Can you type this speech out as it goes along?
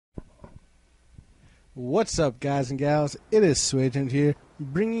What's up, guys and gals? It is Swagent here,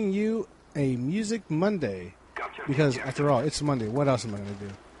 bringing you a Music Monday. Because, after all, it's Monday. What else am I going to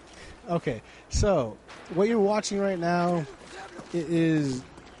do? Okay, so, what you're watching right now is,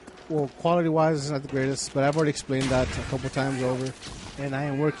 well, quality-wise, it's not the greatest, but I've already explained that a couple times over, and I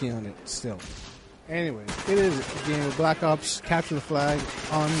am working on it still. Anyway, it is a game of Black Ops Capture the Flag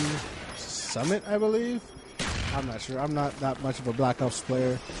on Summit, I believe? I'm not sure. I'm not that much of a Black Ops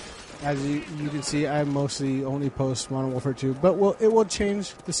player. As you can see, I mostly only post Modern Warfare 2, but it will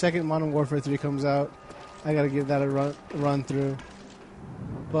change the second Modern Warfare 3 comes out. I gotta give that a run through.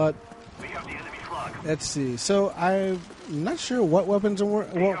 But let's see. So I'm not sure what weapons are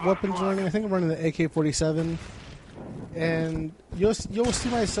running. I think I'm running the AK-47, and you'll see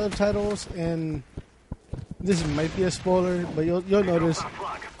my subtitles. And this might be a spoiler, but you'll notice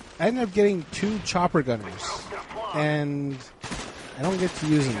I ended up getting 2 chopper gunners, and I don't get to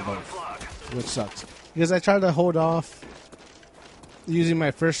use them both, which sucks. Because I tried to hold off using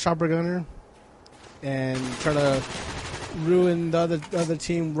my first chopper gunner and try to ruin the other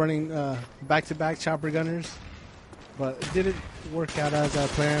team running back-to-back chopper gunners. But it didn't work out as I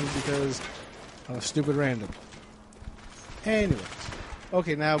planned because I was stupid random. Anyways.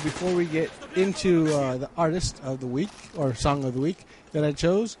 Okay, now before we get into the artist of the week, or song of the week that I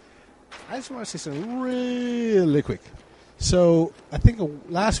chose, I just want to say something really quick. So I think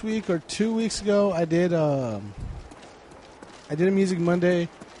last week or 2 weeks ago, I did a Music Monday.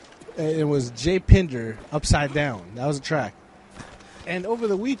 It was Jay Pinder, Upside Down. That was a track. And over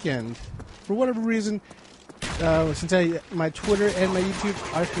the weekend, for whatever reason, since my Twitter and my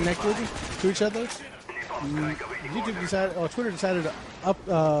YouTube are connected to each other, Twitter decided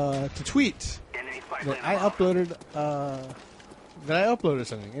to tweet that I uploaded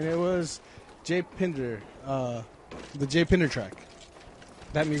something, and it was Jay Pinder. The Jay Pinder track,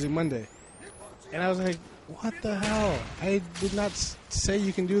 that Music Monday. And I was like, what the hell? I did not say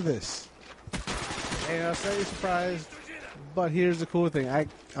you can do this. And I was slightly surprised, but here's the cool thing.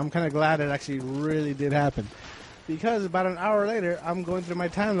 I'm kind of glad it actually really did happen. Because about an hour later, I'm going through my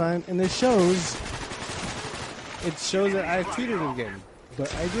timeline, and it shows that I tweeted it again.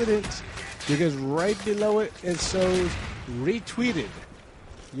 But I didn't, because right below it, it shows retweeted.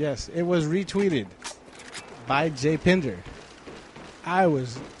 Yes, it was retweeted by Jay Pinder. I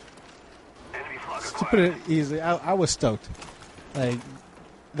was, to put it easily, I was stoked. Like,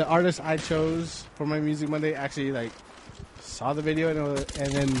 the artist I chose for my Music Monday actually saw the video and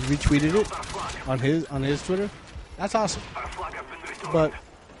then retweeted it on his Twitter. That's awesome. But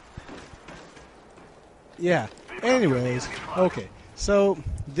yeah. Anyways, okay. So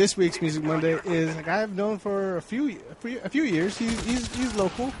this week's Music Monday is a guy I've known for a few years. He's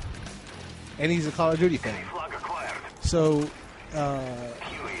local. And he's a Call of Duty fan. So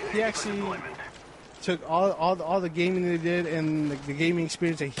he actually took all the gaming that he did and the gaming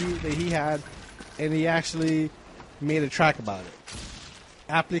experience that he had, and he actually made a track about it,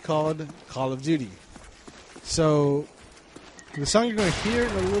 aptly called Call of Duty. So the song you're going to hear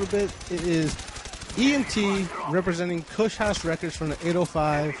in a little bit, it is EMT representing Kush House Records from the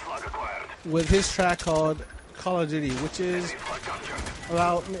 805 with his track called Call of Duty, which is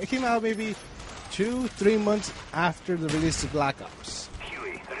it came out maybe 2-3 months after the release of Black Ops.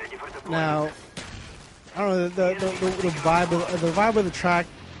 Now, I don't know, the vibe of the track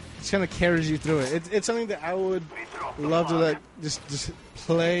just kind of carries you through it. It's something that I would love to just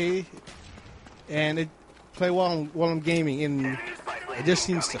play, and play while I'm gaming, and it just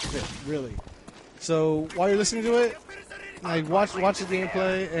seems to fit really. So while you're listening to it, watch the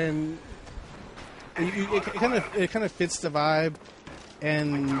gameplay, and it kind of fits the vibe.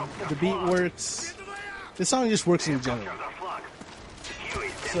 And the beat works. The song just works in general.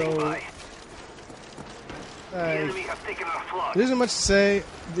 So, there isn't much to say.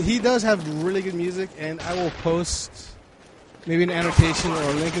 He does have really good music, and I will post maybe an annotation or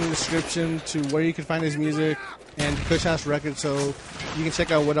a link in the description to where you can find his music and Kush House Records, so you can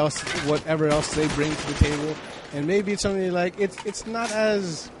check out whatever else they bring to the table. And maybe it's something like it's not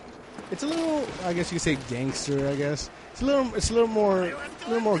as, it's a little, I guess you could say, gangster. I guess. It's a little more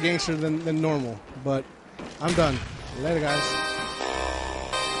gangster than normal, but I'm done. Later, guys.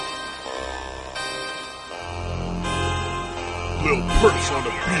 Lil Perch on the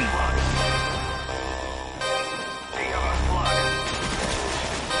beat.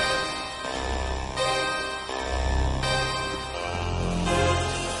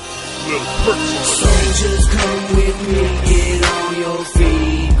 Lil Perch on the beat. Soldiers, come with me, get on your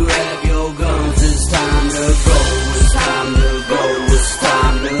feet, grab your guns, it's time to go, it's time to go, it's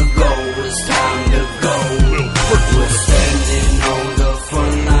time to go, it's time to go. We're standing on the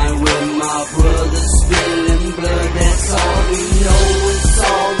front line with my brothers.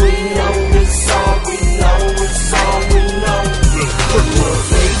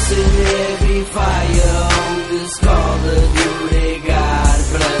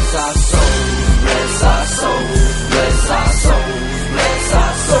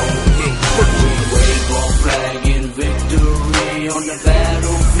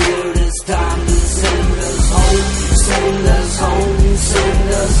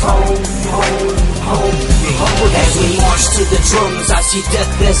 home, home, home, home. As we march to the drums, I see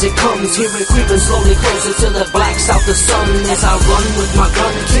death as it comes. Hear it creeping slowly closer till it blacks out the sun. As I run with my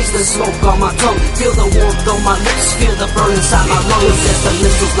gun, taste the smoke on my tongue, feel the warmth on my lips, feel the burn inside my lungs. As the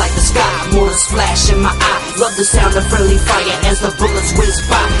missiles light the sky, more splash in my eye. Love the sound of friendly fire as the bullets whiz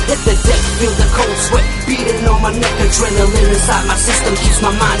by. Hit the deck, feel the cold sweat beating on my neck. Adrenaline inside my system keeps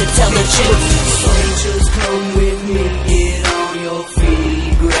my mind intelligent. Soldiers, come with me, get on your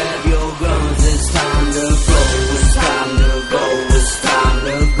feet, grab your guns, it's time to go, it's time to go, it's time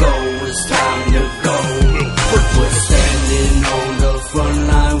to go, it's time to go. We're standing on the front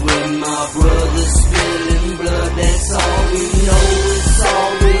line with my brothers spilling blood, that's all we know, it's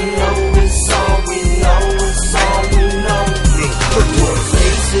all we know, it's all we know, it's all we know. We're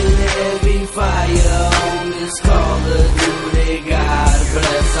facing heavy fire on this Call of Duty, God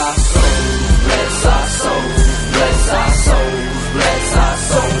bless our souls, bless our souls, bless our souls, bless our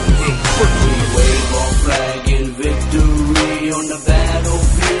souls. We wave our flag in victory on the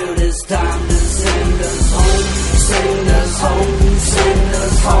battlefield, it's time to send us home, send us home, send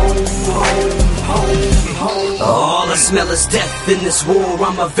us home, home, home, home. All I smell is death in this war,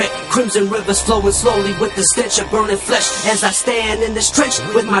 I'm a vet. Crimson rivers flowing slowly with the stench of burning flesh. As I stand in this trench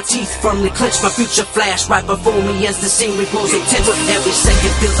with my teeth firmly clenched, my future flash right before me as the scenery grows intense. Every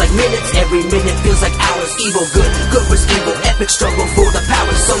second feels like minutes, every minute feels like hours. Evil good, good was evil, epic struggle for the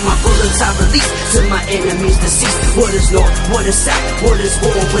power. So my bullets I release to my enemies deceased. What is north, what is south, what is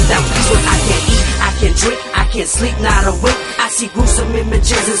war without peace? When I can't eat, I can't drink, I can't sleep, not a wink. I see gruesome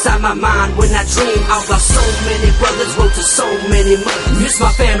images inside my mind when I dream. I've lost so many brothers, wrote to so many mothers. Miss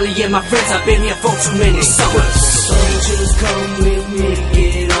my family and my friends, I've been here for too many summers. Soldiers, come with me,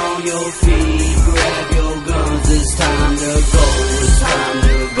 get on your feet, grab your guns, it's time to go, it's time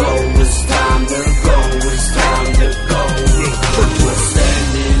to go, it's time to go, it's time to go. We're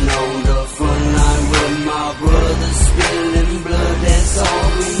standing on the front line with my brothers spilling blood, that's all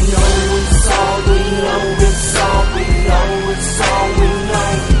we know, it's all we know, it's all we know, it's all we know.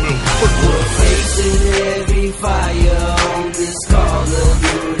 We're facing heavy fire on this Call of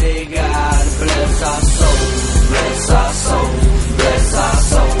Duty, God bless our souls, bless our souls, bless our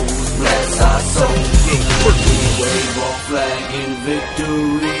souls, bless our souls. We wave our flag in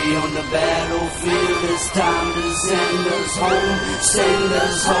victory on the battlefield, it's time to send us home, send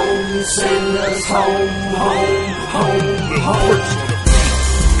us home, send us home, home, home, home.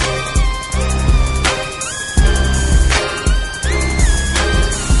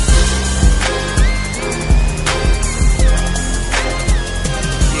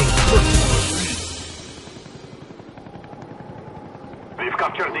 We've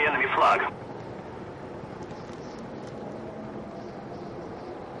captured the enemy flag.